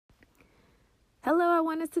Hello, I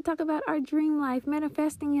want us to talk about our dream life,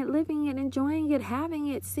 manifesting it, living it, enjoying it, having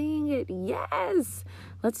it, seeing it. Yes,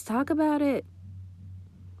 let's talk about it.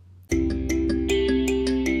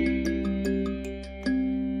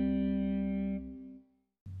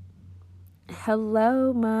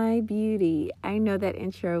 Hello, my beauty. I know that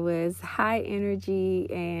intro was high energy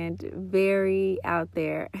and very out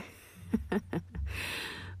there.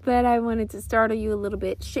 But I wanted to startle you a little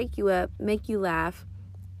bit, shake you up, make you laugh,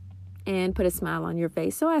 and put a smile on your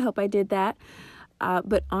face. So I hope I did that.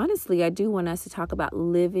 But honestly, I do want us to talk about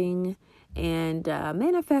living and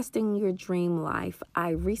manifesting your dream life. I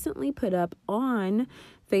recently put up on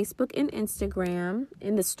Facebook and Instagram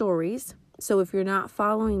in the stories. So if you're not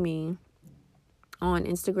following me on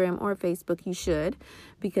Instagram or Facebook, you should,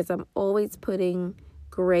 because I'm always putting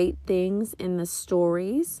great things in the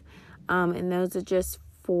stories. And those are just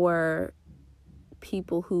for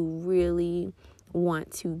people who really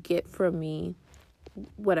want to get from me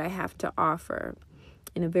what I have to offer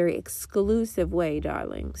in a very exclusive way,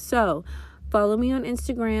 darling. So follow me on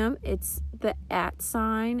Instagram. It's the @drfaith.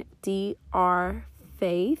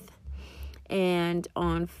 And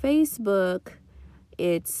on Facebook,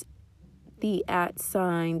 it's the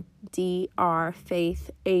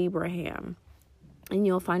 @drfaithabraham. And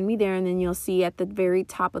you'll find me there, and then you'll see at the very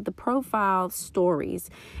top of the profile stories.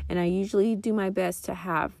 And I usually do my best to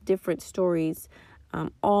have different stories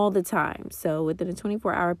all the time. So within a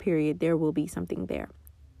 24-hour period, there will be something there.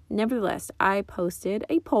 Nevertheless, I posted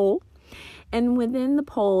a poll. And within the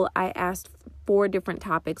poll, I asked 4 different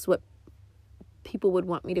topics what people would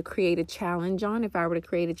want me to create a challenge on if I were to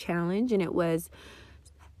create a challenge. And it was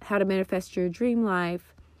how to manifest your dream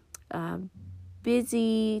life,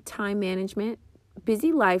 busy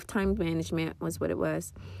life time management was what it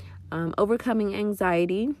was, overcoming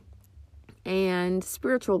anxiety, and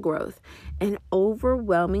spiritual growth. And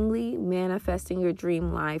overwhelmingly, manifesting your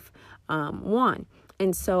dream life won.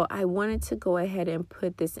 And so I wanted to go ahead and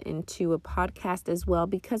put this into a podcast as well,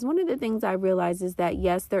 because one of the things I realize is that,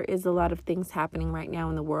 yes, there is a lot of things happening right now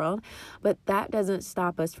in the world, but that doesn't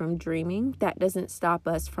stop us from dreaming. That doesn't stop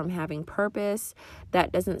us from having purpose.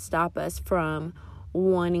 That doesn't stop us from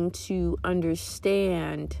wanting to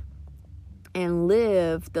understand and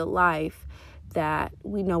live the life that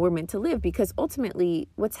we know we're meant to live. Because ultimately,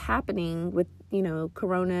 what's happening with,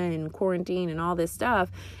 Corona and quarantine and all this stuff,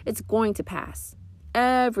 it's going to pass.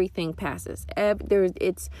 Everything passes.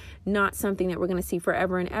 It's not something that we're going to see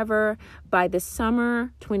forever and ever. By the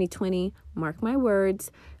summer 2020, mark my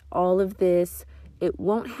words, all of this, it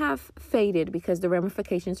won't have faded because the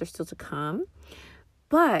ramifications are still to come.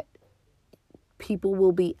 But people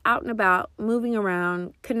will be out and about, moving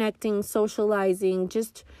around, connecting, socializing,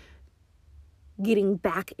 just getting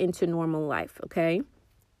back into normal life, okay?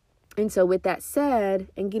 And so with that said,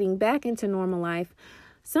 and getting back into normal life,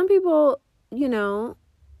 some people,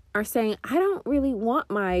 are saying, I don't really want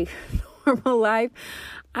my normal life.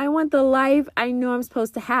 I want the life I know I'm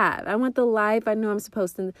supposed to have. I want the life I know I'm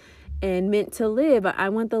supposed to and meant to live. I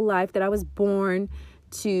want the life that I was born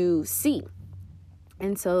to see.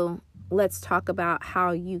 And so let's talk about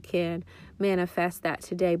how you can manifest that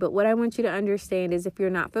today. But what I want you to understand is, if you're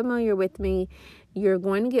not familiar with me, you're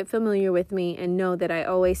going to get familiar with me and know that I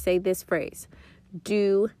always say this phrase: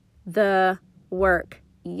 do the work.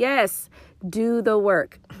 Yes, do the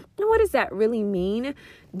work. And what does that really mean?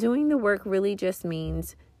 Doing the work really just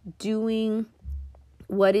means doing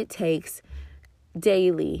what it takes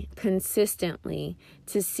daily, consistently,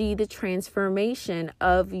 to see the transformation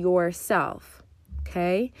of yourself.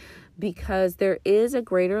 Okay? Because there is a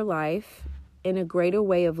greater life and a greater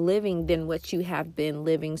way of living than what you have been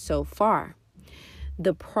living so far.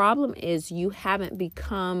 The problem is you haven't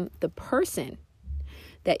become the person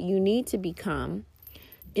that you need to become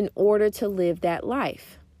in order to live that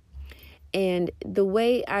life. And the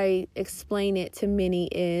way I explain it to many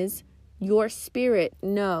is, your spirit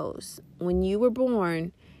knows when you were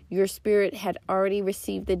born, your spirit had already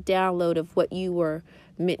received the download of what you were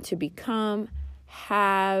meant to become,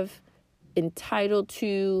 have, entitled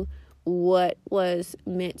to, what was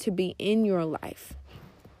meant to be in your life.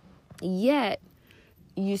 Yet,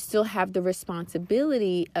 you still have the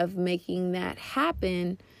responsibility of making that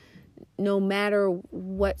happen, no matter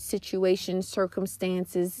what situation,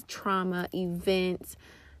 circumstances, trauma, events,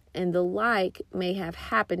 and the like may have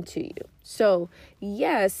happened to you. So,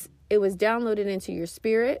 yes, it was downloaded into your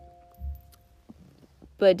spirit,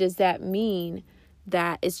 but does that mean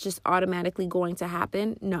that it's just automatically going to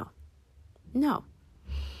happen? No.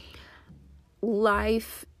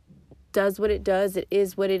 Life does what it does. It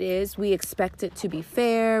is what it is. We expect it to be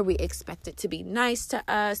fair. We expect it to be nice to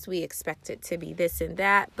us. We expect it to be this and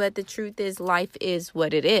that. But the truth is, life is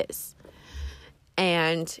what it is.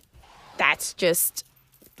 And that's just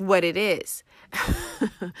what it is.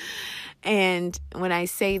 And when I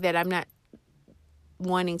say that, I'm not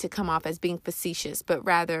wanting to come off as being facetious, but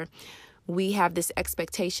rather we have this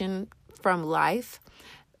expectation from life.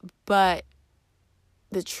 But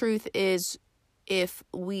the truth is, if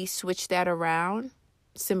we switch that around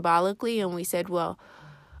symbolically and we said, well,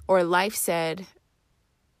 or life said,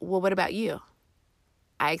 well, what about you?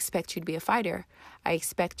 I expect you to be a fighter. I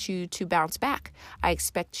expect you to bounce back. I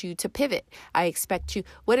expect you to pivot. I expect you.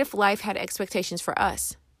 What if life had expectations for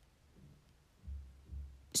us?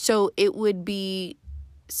 So it would be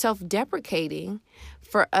self-deprecating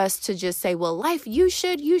for us to just say, well, life, you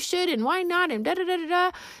should, and why not? And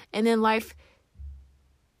da-da-da-da-da. And then life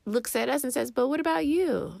looks at us and says, but what about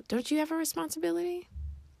you? Don't you have a responsibility?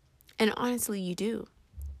 And honestly, you do.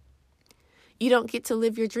 You don't get to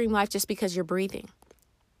live your dream life just because you're breathing.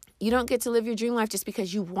 You don't get to live your dream life just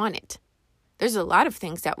because you want it. There's a lot of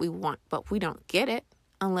things that we want, but we don't get it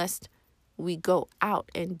unless we go out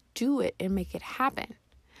and do it and make it happen.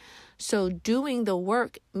 So doing the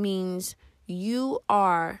work means you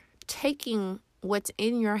are taking what's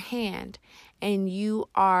in your hand and you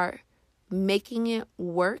are making it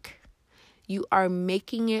work. You are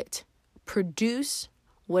making it produce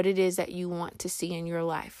what it is that you want to see in your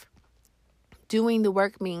life. Doing the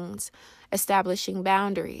work means establishing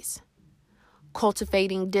boundaries,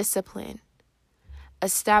 cultivating discipline,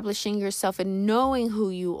 establishing yourself and knowing who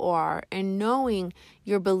you are and knowing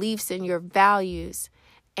your beliefs and your values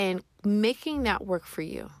and making that work for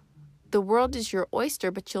you. The world is your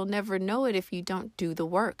oyster, but you'll never know it if you don't do the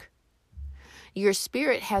work. Your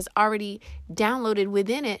spirit has already downloaded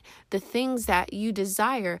within it the things that you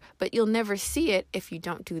desire, but you'll never see it if you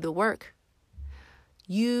don't do the work.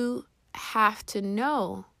 You have to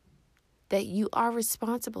know that you are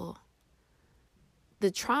responsible.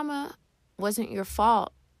 The trauma wasn't your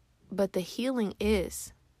fault, but the healing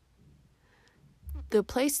is. The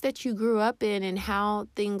place that you grew up in and how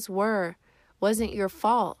things were wasn't your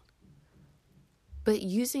fault, but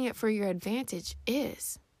using it for your advantage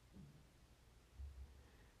is.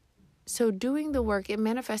 So doing the work and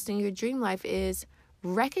manifesting your dream life is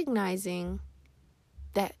recognizing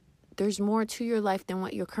that there's more to your life than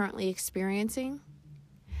what you're currently experiencing.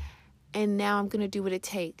 And now I'm going to do what it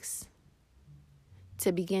takes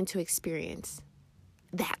to begin to experience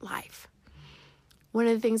that life. One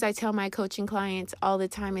of the things I tell my coaching clients all the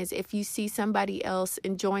time is if you see somebody else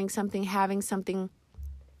enjoying something, having something,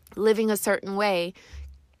 living a certain way,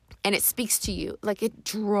 and it speaks to you, like it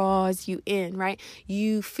draws you in, right?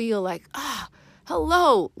 You feel like,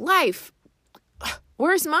 hello, life.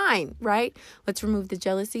 Where's mine, right? Let's remove the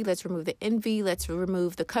jealousy. Let's remove the envy. Let's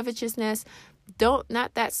remove the covetousness.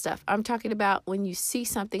 Not that stuff. I'm talking about when you see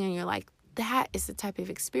something and you're like, that is the type of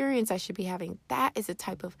experience I should be having. That is the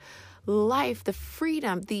type of life, the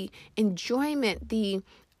freedom, the enjoyment, the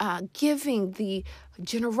giving, the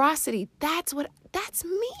generosity. That's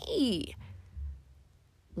me.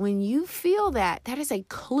 When you feel that, that is a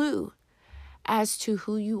clue as to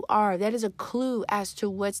who you are. That is a clue as to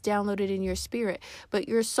what's downloaded in your spirit. But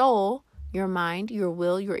your soul, your mind, your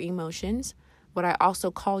will, your emotions, what I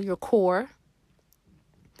also call your core,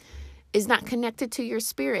 is not connected to your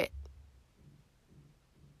spirit.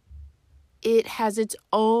 It has its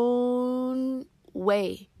own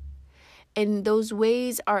way. And those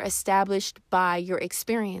ways are established by your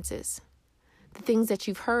experiences. The things that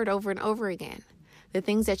you've heard over and over again. The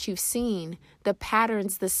things that you've seen, the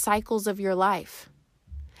patterns, the cycles of your life.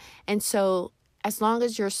 And so as long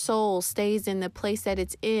as your soul stays in the place that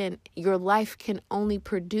it's in, your life can only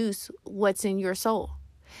produce what's in your soul.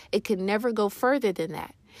 It can never go further than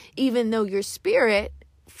that. Even though your spirit,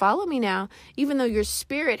 follow me now, even though your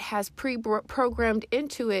spirit has pre-programmed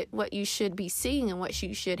into it what you should be seeing and what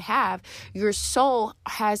you should have, your soul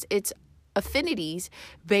has its affinities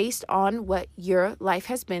based on what your life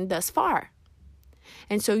has been thus far.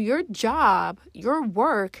 And so your job, your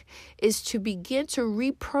work is to begin to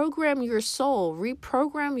reprogram your soul,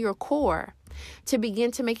 reprogram your core to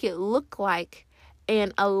begin to make it look like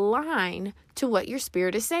and align to what your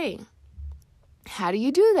spirit is saying. How do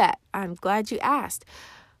you do that? I'm glad you asked.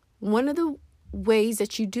 One of the ways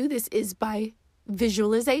that you do this is by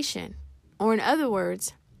visualization, or in other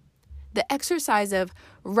words, the exercise of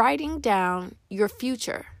writing down your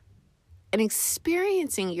future and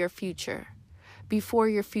experiencing your future before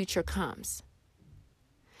your future comes.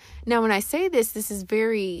 Now, when I say this is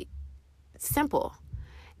very simple,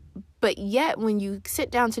 But yet, when you sit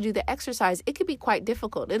down to do the exercise, it could be quite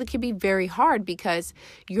difficult. It could be very hard because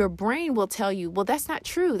your brain will tell you, well, that's not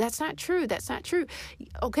true. That's not true. That's not true.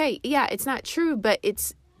 Okay, yeah, it's not true, but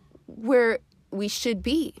it's where we should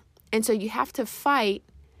be. And so you have to fight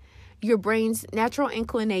your brain's natural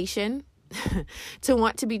inclination to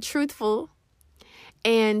want to be truthful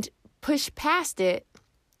and push past it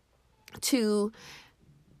to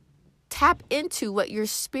tap into what your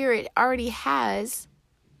spirit already has,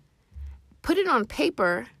 put it on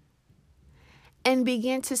paper, and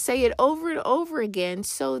begin to say it over and over again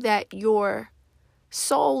so that your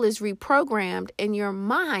soul is reprogrammed and your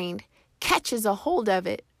mind catches a hold of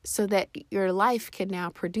it so that your life can now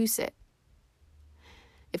produce it.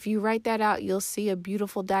 If you write that out, you'll see a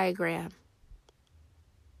beautiful diagram.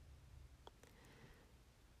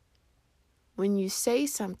 When you say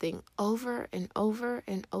something over and over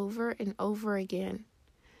and over and over again,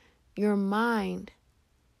 your mind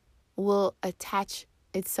will attach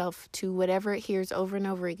itself to whatever it hears over and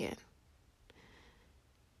over again.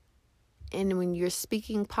 And when you're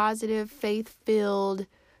speaking positive, faith-filled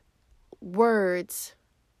words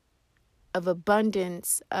of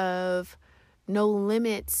abundance, of no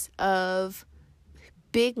limits, of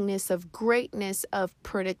bigness, of greatness, of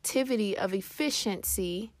productivity, of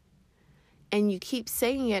efficiency, and you keep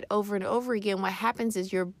saying it over and over again, what happens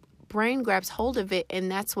is your brain grabs hold of it,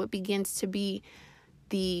 and that's what begins to be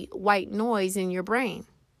the white noise in your brain.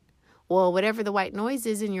 Well, whatever the white noise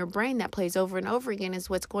is in your brain that plays over and over again is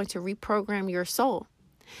what's going to reprogram your soul.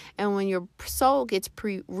 And when your soul gets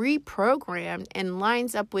reprogrammed and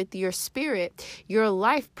lines up with your spirit, your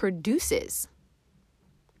life produces.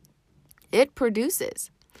 It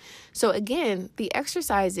produces. So again, the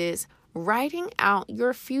exercise is writing out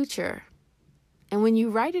your future. And when you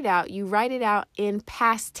write it out in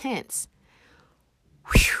past tense.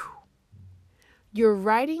 Whew. You're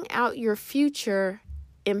writing out your future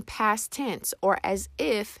in past tense, or as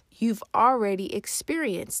if you've already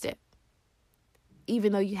experienced it,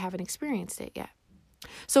 even though you haven't experienced it yet.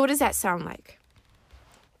 So what does that sound like?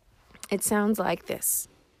 It sounds like this.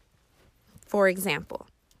 For example,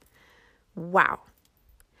 wow,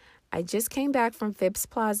 I just came back from Phipps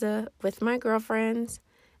Plaza with my girlfriends,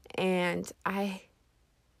 and I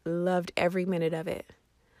loved every minute of it.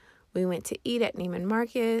 We went to eat at Neiman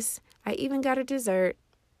Marcus. I even got a dessert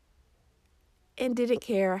and didn't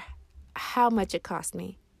care how much it cost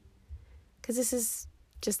me, because this is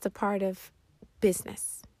just a part of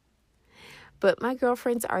business. But my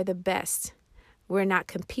girlfriends are the best. We're not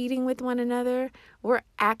competing with one another. We're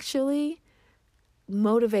actually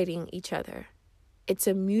motivating each other. It's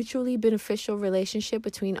a mutually beneficial relationship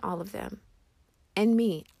between all of them and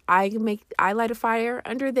me. I light a fire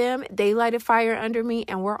under them. They light a fire under me,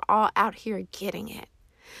 and we're all out here getting it.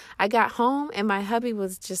 I got home and my hubby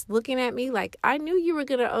was just looking at me like, I knew you were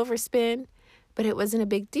going to overspend, but it wasn't a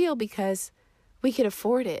big deal because we could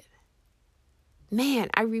afford it. Man,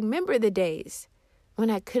 I remember the days when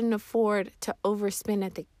I couldn't afford to overspend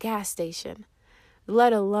at the gas station,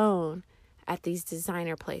 let alone at these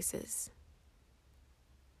designer places.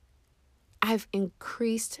 I've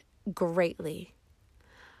increased greatly.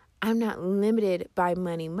 I'm not limited by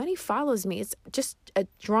money. Money follows me. It's just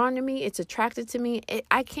drawn to me. It's attracted to me.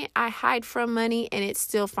 I hide from money and it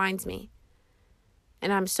still finds me.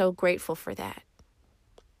 And I'm so grateful for that.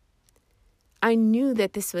 I knew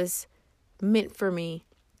that this was meant for me.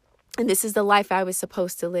 And this is the life I was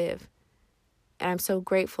supposed to live. And I'm so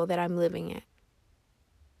grateful that I'm living it.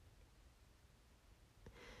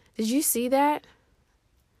 Did you see that?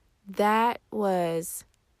 That was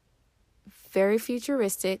very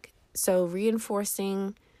futuristic. So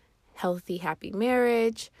reinforcing healthy, happy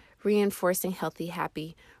marriage, reinforcing healthy,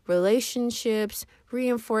 happy relationships,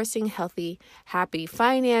 reinforcing healthy, happy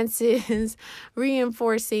finances,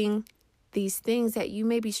 reinforcing these things that you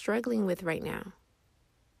may be struggling with right now.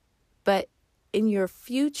 But in your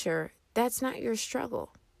future, that's not your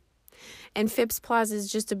struggle. And Phipps Plaza is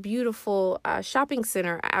just a beautiful shopping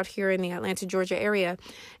center out here in the Atlanta, Georgia area.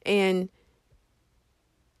 And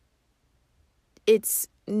it's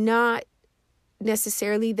not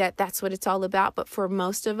necessarily that that's what it's all about, but for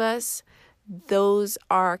most of us, those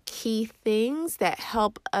are key things that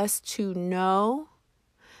help us to know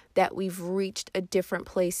that we've reached a different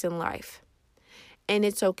place in life. And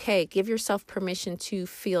it's okay. Give yourself permission to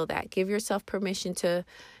feel that. Give yourself permission to,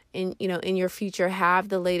 in your future, have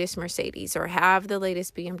the latest Mercedes or have the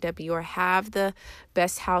latest BMW or have the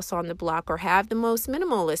best house on the block or have the most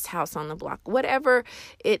minimalist house on the block. Whatever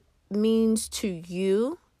it means to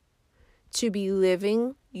you to be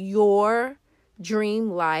living your dream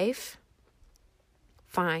life,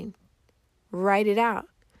 fine. Write it out.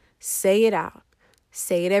 Say it out.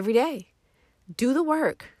 Say it every day. Do the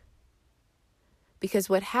work. Because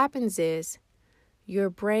what happens is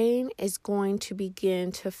your brain is going to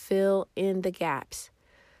begin to fill in the gaps.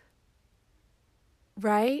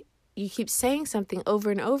 Right? You keep saying something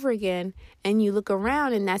over and over again, and you look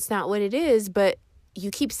around and that's not what it is, but you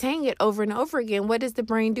keep saying it over and over again. What does the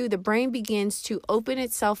brain do? The brain begins to open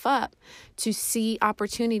itself up to see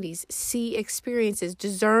opportunities, see experiences,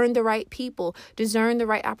 discern the right people, discern the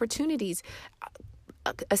right opportunities,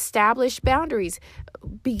 establish boundaries,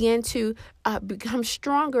 begin to become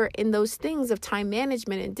stronger in those things of time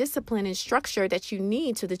management and discipline and structure that you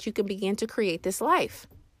need so that you can begin to create this life.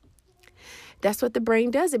 That's what the brain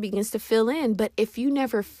does. It begins to fill in. But if you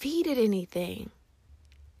never feed it anything,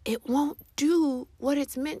 it won't do what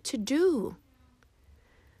it's meant to do.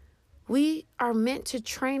 We are meant to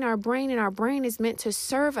train our brain, and our brain is meant to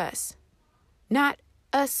serve us, not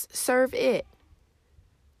us serve it.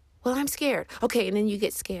 Well, I'm scared. Okay, and then you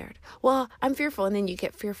get scared. Well, I'm fearful, and then you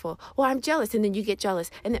get fearful. Well, I'm jealous, and then you get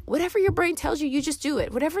jealous. And then whatever your brain tells you, you just do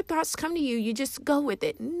it. Whatever thoughts come to you, you just go with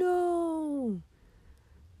it. No.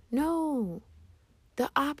 The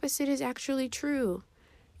opposite is actually true.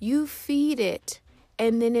 You feed it,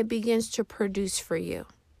 and then it begins to produce for you.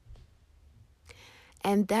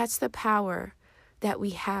 And that's the power that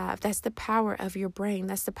we have. That's the power of your brain.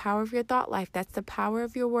 That's the power of your thought life. That's the power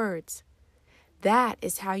of your words. That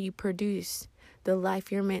is how you produce the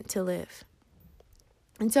life you're meant to live.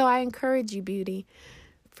 And so I encourage you, beauty,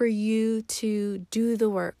 for you to do the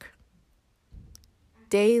work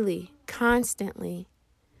daily, constantly,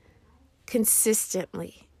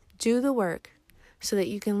 consistently. Do the work so that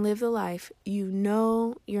you can live the life you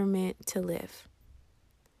know you're meant to live.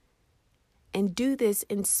 And do this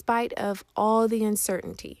in spite of all the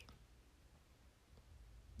uncertainty.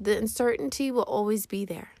 The uncertainty will always be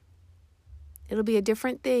there. It'll be a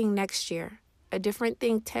different thing next year, a different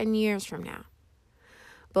thing 10 years from now.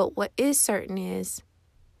 But what is certain is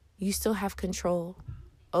you still have control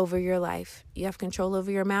over your life. You have control over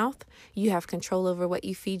your mouth. You have control over what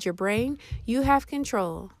you feed your brain. You have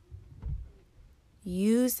control.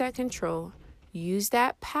 Use that control. Use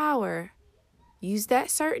that power. Use that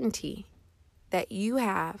certainty that you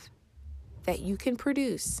have, that you can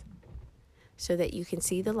produce, so that you can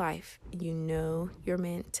see the life you know you're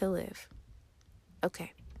meant to live.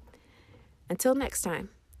 Okay. Until next time,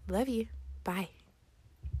 love you. Bye.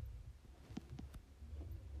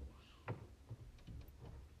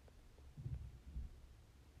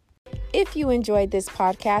 If you enjoyed this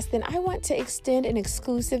podcast, then I want to extend an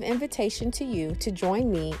exclusive invitation to you to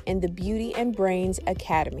join me in the Beauty and Brains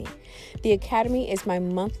Academy. The Academy is my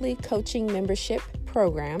monthly coaching membership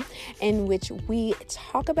program in which we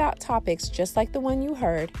talk about topics just like the one you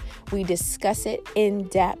heard. We discuss it in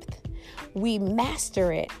depth. We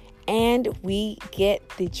master it, and we get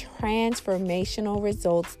the transformational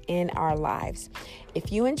results in our lives.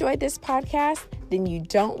 If you enjoyed this podcast, then you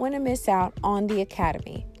don't want to miss out on the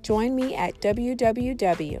Academy. Join me at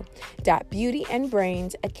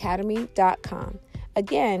www.beautyandbrainsacademy.com.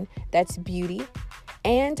 Again, that's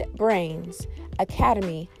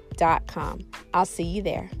beautyandbrainsacademy.com. I'll see you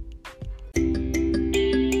there.